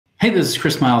Hey, this is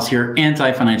Chris Miles here,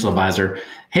 anti-financial advisor.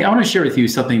 Hey, I want to share with you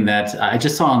something that I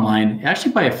just saw online,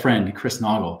 actually by a friend, Chris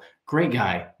Naugle. Great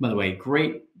guy, by the way,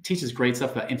 teaches great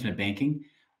stuff about infinite banking.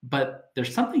 But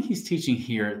there's something he's teaching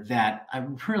here that I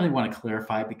really want to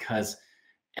clarify because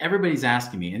everybody's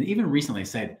asking me, and even recently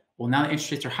said, well, now that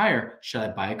interest rates are higher, should I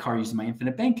buy a car using my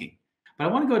infinite banking? But I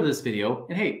want to go to this video,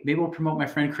 and hey, maybe we'll promote my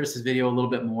friend Chris's video a little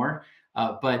bit more.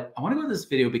 But I want to go to this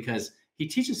video because he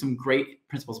teaches some great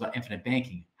principles about infinite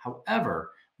banking.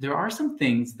 However, there are some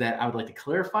things that I would like to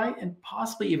clarify and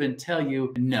possibly even tell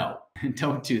you, no,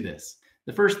 don't do this.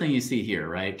 The first thing you see here,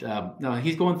 right? No,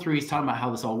 he's talking about how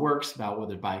this all works, about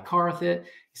whether to buy a car with it.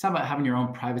 He's talking about having your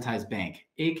own privatized bank,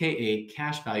 AKA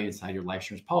cash value inside your life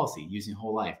insurance policy using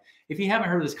whole life. If you haven't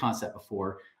heard of this concept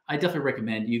before, I definitely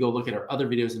recommend you go look at our other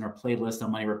videos in our playlist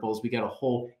on Money Ripples. We got a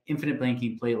whole infinite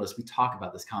banking playlist. We talk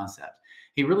about this concept.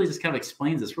 He really just kind of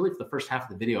explains this really for the first half of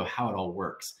the video, how it all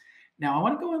works. Now, I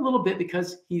want to go in a little bit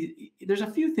because there's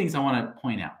a few things I want to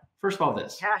point out. First of all,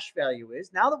 this cash value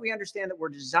is, now that we understand that we're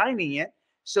designing it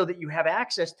so that you have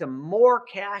access to more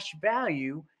cash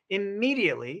value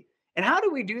immediately. And how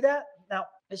do we do that? Now,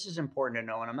 this is important to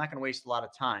know, and I'm not going to waste a lot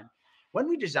of time. When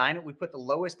we design it, we put the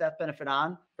lowest death benefit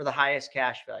on for the highest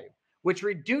cash value, which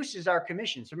reduces our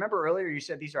commissions. Remember earlier you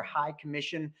said these are high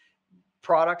commission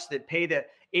products that pay the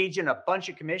agent a bunch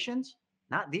of commissions?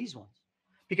 Not these ones.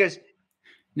 Because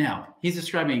now he's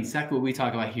describing exactly what we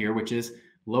talk about here, which is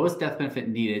lowest death benefit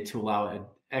needed to allow an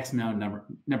X amount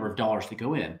number of dollars to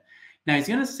go in. Now he's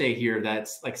going to say here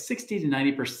that's like 60 to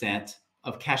 90%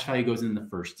 of cash value goes in the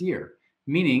first year,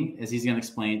 meaning, as he's going to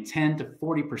explain, 10 to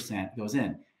 40% goes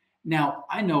in. Now,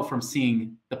 I know from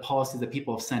seeing the policies that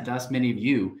people have sent us, many of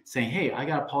you saying, hey, I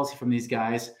got a policy from these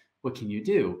guys. What can you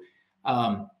do?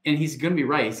 And he's going to be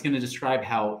right. He's going to describe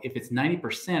how if it's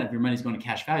 90% of your money is going to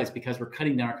cash value, it's because we're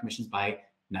cutting down our commissions by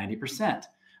 90%.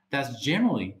 That's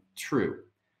generally true.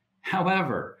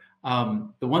 However,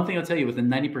 the one thing I'll tell you with the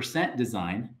 90%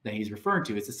 design that he's referring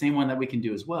to, it's the same one that we can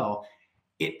do as well.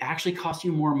 It actually costs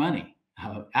you more money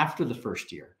after the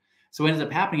first year. So what ends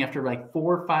up happening after like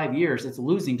 4 or 5 years, it's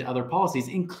losing to other policies,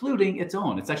 including its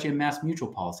own. It's actually a mass mutual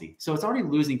policy. So it's already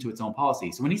losing to its own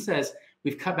policy. So when he says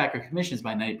we've cut back our commissions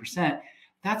by 90%,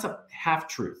 that's a half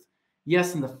truth.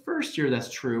 Yes, in the first year, that's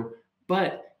true,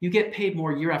 but you get paid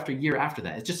more year after year after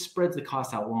that. It just spreads the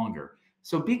cost out longer.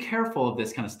 So be careful of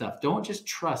this kind of stuff. Don't just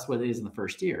trust what it is in the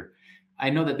first year. I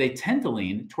know that they tend to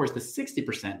lean towards the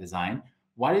 60% design.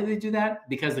 Why do they do that?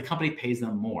 Because the company pays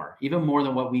them more, even more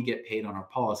than what we get paid on our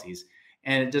policies.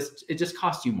 And it just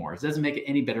costs you more. It doesn't make it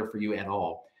any better for you at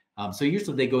all. So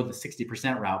usually they go the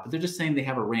 60% route, but they're just saying they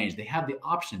have a range. They have the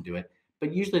option to do it,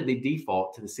 but usually they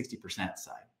default to the 60%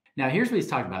 side. Now, here's what he's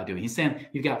talking about doing. He's saying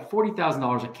you've got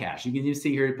 $40,000 of cash. You can even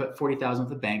see here, you put $40,000 with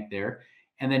the bank there,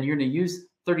 and then you're going to use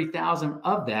 $30,000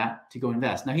 of that to go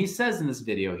invest. Now, he says in this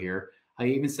video here,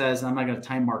 he even says, I'm not going to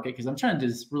time mark it because I'm trying to do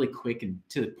this really quick and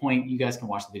to the point. You guys can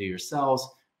watch the video yourselves,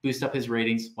 boost up his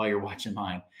ratings while you're watching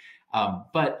mine.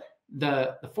 But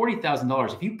the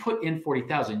 $40,000, if you put in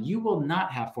 $40,000, you will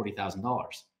not have $40,000.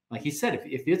 Like he said,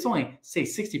 if it's only, say,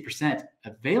 60%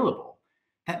 available,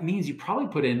 that means you probably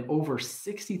put in over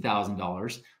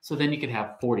 $60,000. So then you could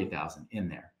have $40,000 in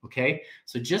there. Okay.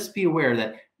 So just be aware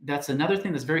that that's another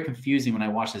thing that's very confusing when I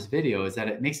watch this video is that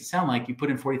it makes it sound like you put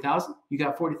in 40,000, you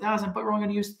got 40,000, but we're only going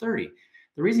to use 30.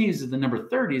 The reason he uses the number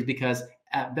 30 is because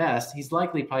at best, you're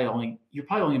probably only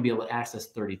going to be able to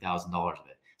access $30,000 of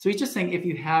it. So he's just saying if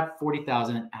you have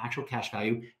 40,000 in actual cash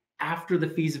value after the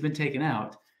fees have been taken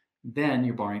out, then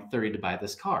you're borrowing 30 to buy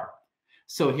this car.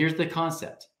 So here's the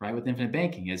concept, right? With infinite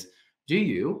banking is, do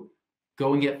you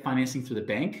go and get financing through the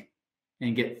bank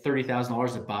and get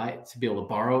 $30,000 to be able to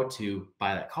borrow to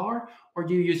buy that car? Or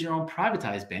do you use your own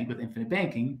privatized bank with infinite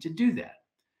banking to do that?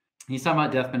 He's talking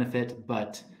about death benefit,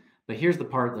 but here's the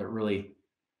part that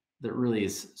really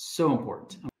is so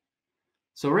important.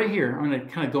 So right here, I'm going to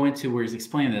kind of go into where he's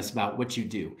explaining this about what you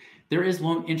do. There is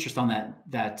loan interest on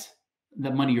that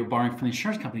money you're borrowing from the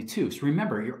insurance company too. So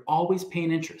remember, you're always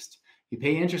paying interest. You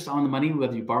pay interest on the money,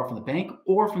 whether you borrow from the bank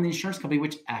or from the insurance company,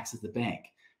 which acts as the bank.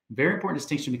 Very important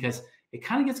distinction because it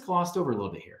kind of gets glossed over a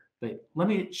little bit here. But let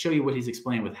me show you what he's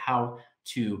explained with how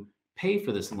to pay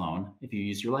for this loan if you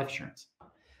use your life insurance.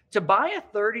 To buy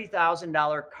a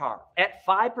 $30,000 car at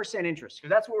 5% interest,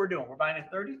 because that's what we're doing. We're buying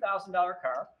a $30,000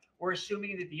 car. We're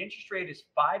assuming that the interest rate is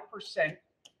 5%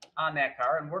 on that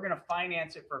car, and we're going to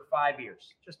finance it for 5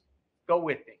 years. Just go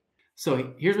with me.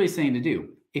 So here's what he's saying to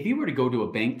do. If you were to go to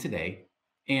a bank today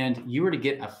and you were to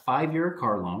get a 5-year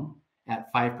car loan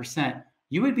at 5%,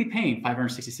 you would be paying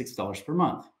 $566 per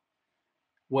month.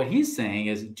 What he's saying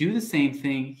is do the same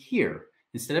thing here.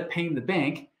 Instead of paying the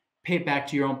bank, pay it back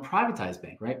to your own privatized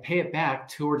bank, right? Pay it back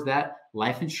towards that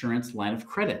life insurance line of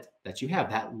credit that you have,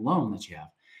 that loan that you have.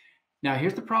 Now,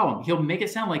 here's the problem. He'll make it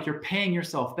sound like you're paying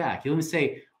yourself back. He'll even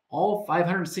say all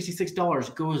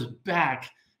 $566 goes back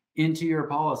into your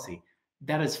policy.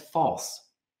 That is false,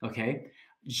 okay?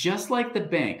 Just like the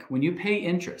bank, when you pay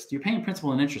interest, you're paying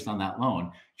principal and interest on that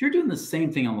loan. You're doing the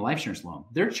same thing on the life insurance loan.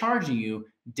 They're charging you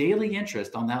daily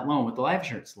interest on that loan with the life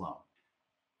insurance loan.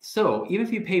 So even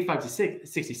if you pay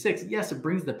 $566, yes, it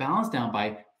brings the balance down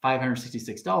by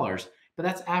 $566, but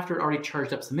that's after it already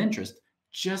charged up some interest,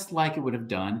 just like it would have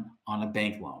done on a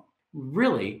bank loan.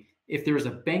 Really, if there was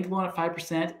a bank loan at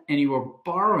 5% and you were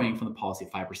borrowing from the policy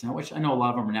at 5%, which I know a lot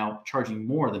of them are now charging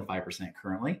more than 5%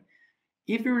 currently,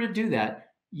 if you were to do that,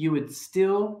 you would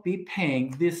still be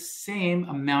paying the same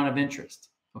amount of interest,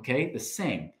 okay? The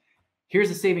same. Here's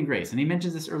the saving grace, and he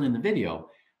mentions this early in the video.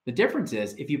 The difference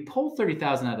is if you pull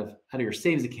 $30,000 out of your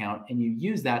savings account and you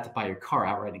use that to buy your car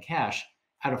outright in cash,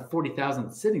 out of $40,000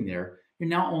 that's sitting there, you're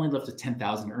now only left with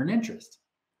 $10,000 to earn interest.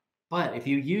 But if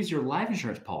you use your life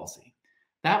insurance policy,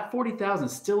 that $40,000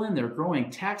 is still in there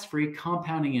growing tax-free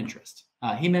compounding interest.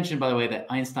 He mentioned, by the way, that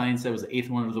Einstein said it was the eighth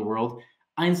wonder of the world.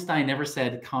 Einstein never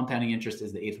said compounding interest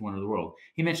is the eighth wonder of the world.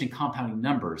 He mentioned compounding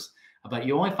numbers, but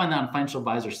you only find that on financial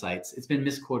advisor sites. It's been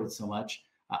misquoted so much.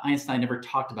 Einstein never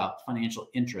talked about financial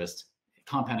interest,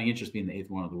 compounding interest being the eighth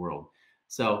wonder of the world.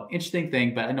 So interesting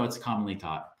thing, but I know it's commonly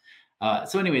taught.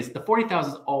 So anyways, the $40,000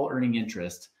 is all earning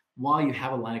interest while you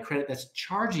have a line of credit that's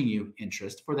charging you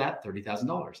interest for that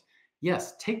 $30,000.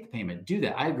 Yes, take the payment, do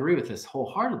that. I agree with this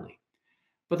wholeheartedly.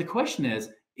 But the question is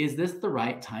this the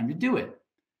right time to do it?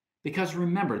 Because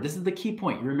remember, this is the key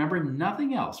point. You remember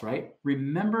nothing else, right?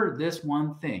 Remember this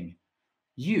one thing.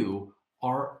 You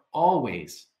are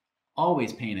always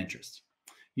paying interest.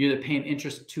 You're either paying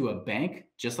interest to a bank,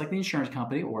 just like the insurance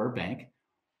company or a bank,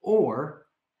 or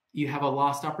you have a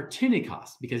lost opportunity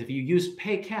cost, because if you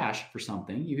pay cash for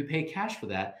something, if you pay cash for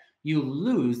that, you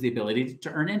lose the ability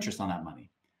to earn interest on that money.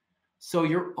 So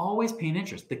you're always paying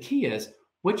interest. The key is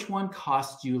which one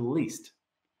costs you the least.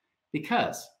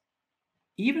 Because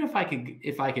even if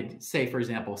I could say, for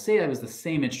example, say I was the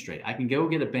same interest rate, I can go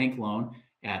get a bank loan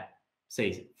at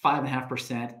say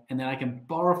 5.5%, and then I can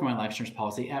borrow from my life insurance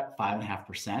policy at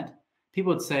 5.5%.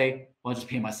 People would say, well, I'll just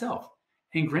pay myself.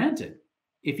 And granted,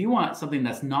 if you want something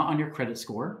that's not on your credit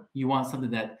score, you want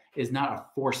something that is not a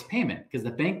forced payment, because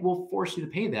the bank will force you to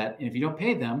pay that. And if you don't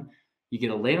pay them, you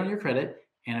get a late on your credit,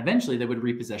 and eventually they would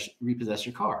repossess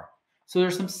your car. So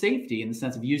there's some safety in the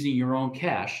sense of using your own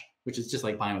cash, which is just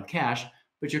like buying with cash,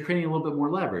 but you're creating a little bit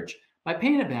more leverage. By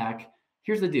paying it back,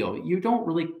 here's the deal. You don't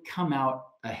really come out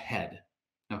ahead,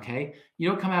 okay? You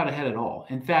don't come out ahead at all.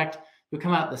 In fact, you'll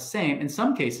come out the same, in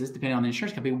some cases, depending on the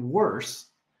insurance company, worse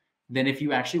than if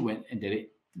you actually went and did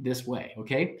it this way,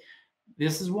 okay?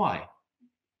 This is why.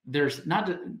 There's not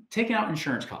taking out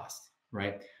insurance costs,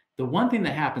 right? The one thing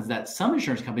that happens is that some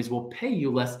insurance companies will pay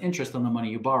you less interest on the money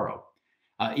you borrow.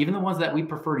 Even the ones that we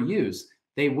prefer to use,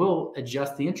 they will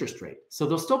adjust the interest rate. So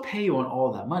they'll still pay you on all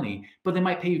of that money, but they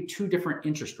might pay you two different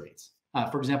interest rates.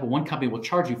 For example, one company will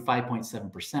charge you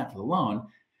 5.7% for the loan,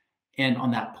 and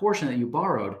on that portion that you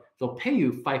borrowed, they'll pay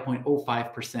you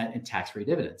 5.05% in tax-free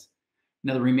dividends.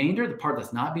 Now, the remainder, the part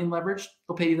that's not being leveraged,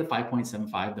 they'll pay you the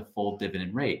 5.75, the full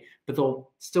dividend rate, but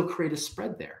they'll still create a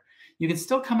spread there. You can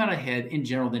still come out ahead in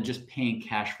general than just paying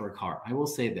cash for a car. I will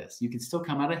say this, you can still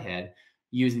come out ahead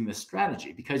using this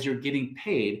strategy because you're getting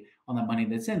paid on the money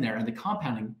that's in there, and the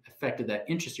compounding effect of that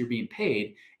interest you're being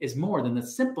paid is more than the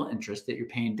simple interest that you're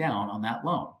paying down on that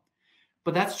loan.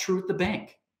 But that's true with the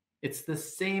bank. It's the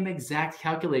same exact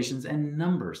calculations and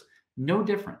numbers, no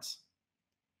difference.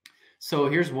 So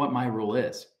here's what my rule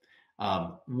is.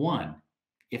 One,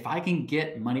 if I can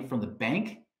get money from the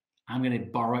bank, I'm going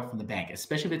to borrow it from the bank,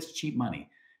 especially if it's cheap money.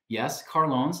 Yes, car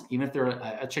loans, even if they're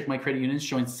I check my credit union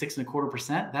showing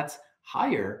 6.25%, that's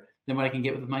higher than what I can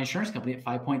get with my insurance company at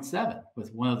 5.7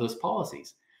 with one of those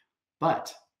policies.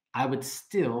 But I would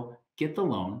still get the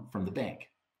loan from the bank.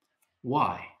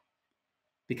 Why?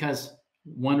 Because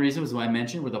one reason was what I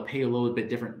mentioned, where they'll pay a little bit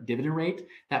different dividend rate,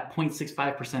 that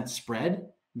 0.65% spread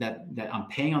that I'm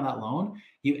paying on that loan,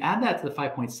 you add that to the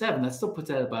 5.7, that still puts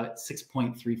that at about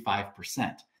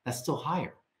 6.35%. That's still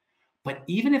higher. But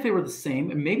even if it were the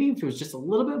same, and maybe if it was just a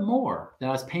little bit more that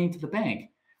I was paying to the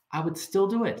bank, I would still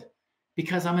do it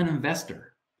because I'm an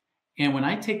investor. And when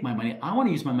I take my money, I want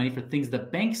to use my money for things the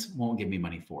banks won't give me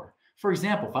money for. For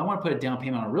example, if I want to put a down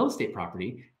payment on a real estate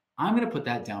property, I'm going to put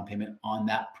that down payment on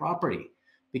that property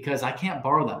because I can't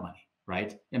borrow that money,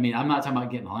 right? I mean, I'm not talking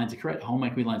about getting lines of credit, home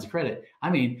equity lines of credit. I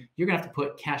mean, you're going to have to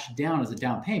put cash down as a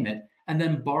down payment. and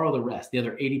then borrow the rest, the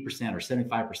other 80% or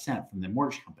 75% from the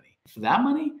mortgage company. For that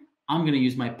money, I'm going to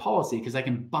use my policy because I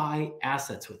can buy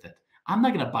assets with it. I'm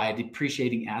not going to buy a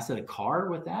depreciating asset, a car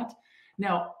with that.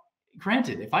 Now,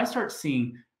 granted, if I start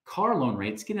seeing car loan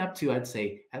rates getting up to, I'd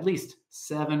say, at least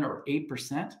 7 or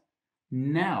 8%,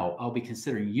 now I'll be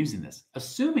considering using this,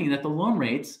 assuming that the loan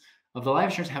rates of the life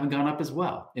insurance haven't gone up as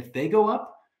well. If they go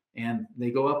up, and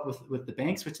they go up with the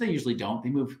banks, which they usually don't, they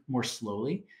move more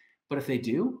slowly. But if they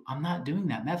do, I'm not doing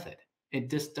that method. It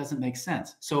just doesn't make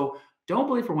sense. So don't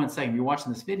believe for one second you're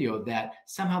watching this video that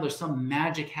somehow there's some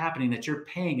magic happening that you're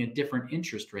paying a different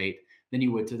interest rate than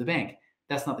you would to the bank.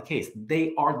 That's not the case.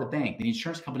 They are the bank. The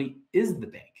insurance company is the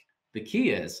bank. The key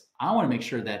is I want to make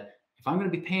sure that if I'm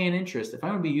going to be paying interest, if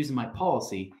I'm going to be using my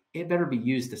policy, it better be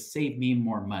used to save me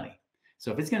more money. So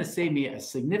if it's going to save me a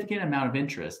significant amount of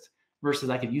interest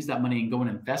versus I could use that money and go and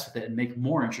invest with it and make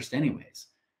more interest anyways,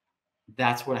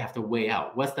 that's what I have to weigh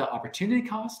out. What's the opportunity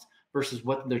cost versus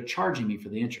what they're charging me for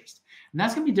the interest? And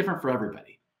that's going to be different for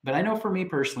everybody. But I know for me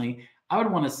personally, I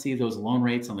would want to see those loan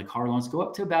rates on the car loans go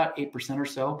up to about 8% or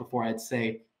so before I'd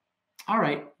say, all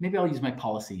right, maybe I'll use my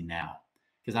policy now,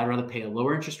 because I'd rather pay a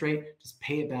lower interest rate, just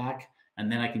pay it back,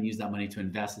 and then I can use that money to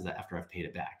invest after I've paid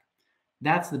it back.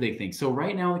 That's the big thing. So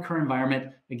right now in the current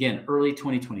environment, again, early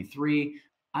 2023,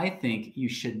 I think you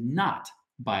should not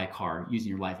buy a car using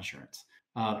your life insurance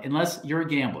unless you're a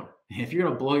gambler. If you're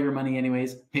going to blow your money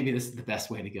anyways, maybe this is the best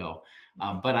way to go.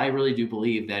 But I really do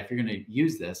believe that if you're going to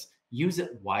use this, use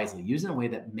it wisely, use it in a way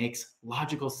that makes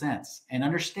logical sense, and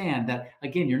understand that,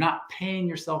 again, you're not paying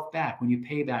yourself back when you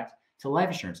pay back to life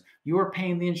insurance. You are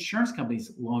paying the insurance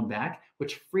company's loan back,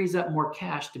 which frees up more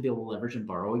cash to be able to leverage and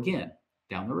borrow again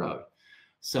down the road.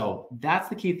 So that's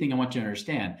the key thing I want you to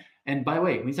understand. And by the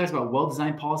way, when he talks about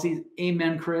well-designed policies,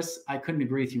 amen, Chris. I couldn't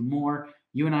agree with you more.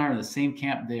 You and I are in the same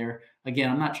camp there. Again,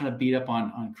 I'm not trying to beat up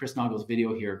on Chris Naugle's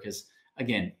video here because,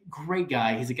 again, great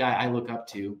guy. He's a guy I look up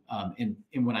to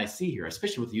in what I see here,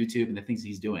 especially with YouTube and the things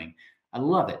he's doing. I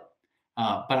love it.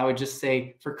 But I would just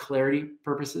say for clarity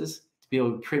purposes, to be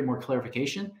able to create more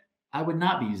clarification, I would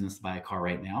not be using this to buy a car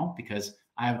right now because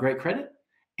I have great credit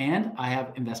and I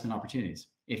have investment opportunities.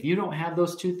 If you don't have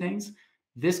those two things,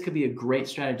 this could be a great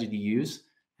strategy to use,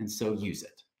 and so use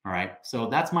it. All right. So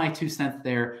that's my 2 cents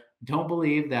there. Don't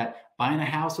believe that buying a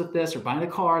house with this or buying a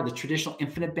car, the traditional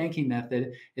infinite banking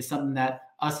method, is something that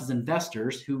us as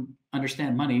investors who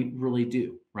understand money really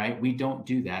do, right? We don't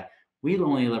do that. We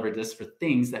only leverage this for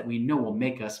things that we know will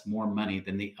make us more money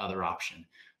than the other option.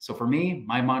 So for me,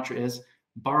 my mantra is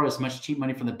borrow as much cheap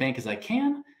money from the bank as I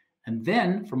can. And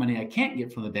then for money I can't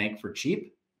get from the bank for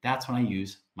cheap, that's when I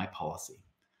use my policy.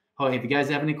 Oh, if you guys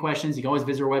have any questions, you can always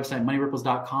visit our website,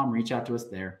 moneyripples.com. Reach out to us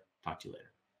there. Talk to you later.